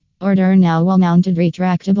Order now wall-mounted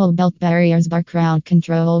retractable belt barriers bar Crowd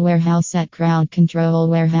Control Warehouse. At Crowd Control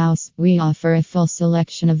Warehouse, we offer a full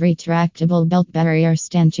selection of retractable belt barrier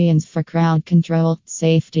stanchions for crowd control,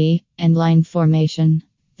 safety, and line formation.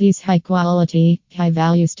 These high-quality,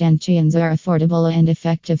 high-value stanchions are affordable and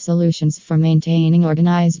effective solutions for maintaining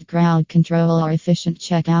organized crowd control or efficient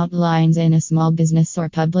checkout lines in a small business or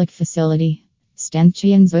public facility.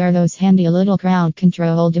 Stanchions are those handy little crowd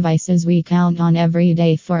control devices we count on every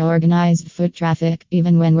day for organized foot traffic,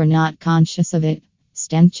 even when we're not conscious of it.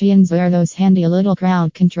 Stanchions are those handy little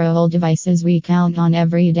crowd control devices we count on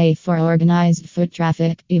every day for organized foot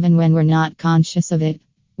traffic, even when we're not conscious of it.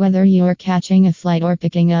 Whether you're catching a flight or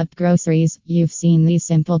picking up groceries, you've seen these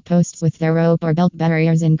simple posts with their rope or belt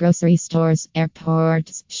barriers in grocery stores,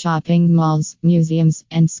 airports, shopping malls, museums,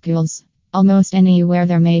 and schools. Almost anywhere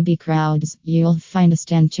there may be crowds, you'll find a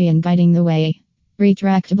stanchion guiding the way.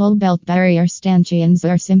 Retractable belt barrier stanchions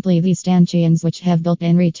are simply these stanchions which have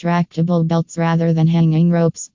built-in retractable belts rather than hanging ropes.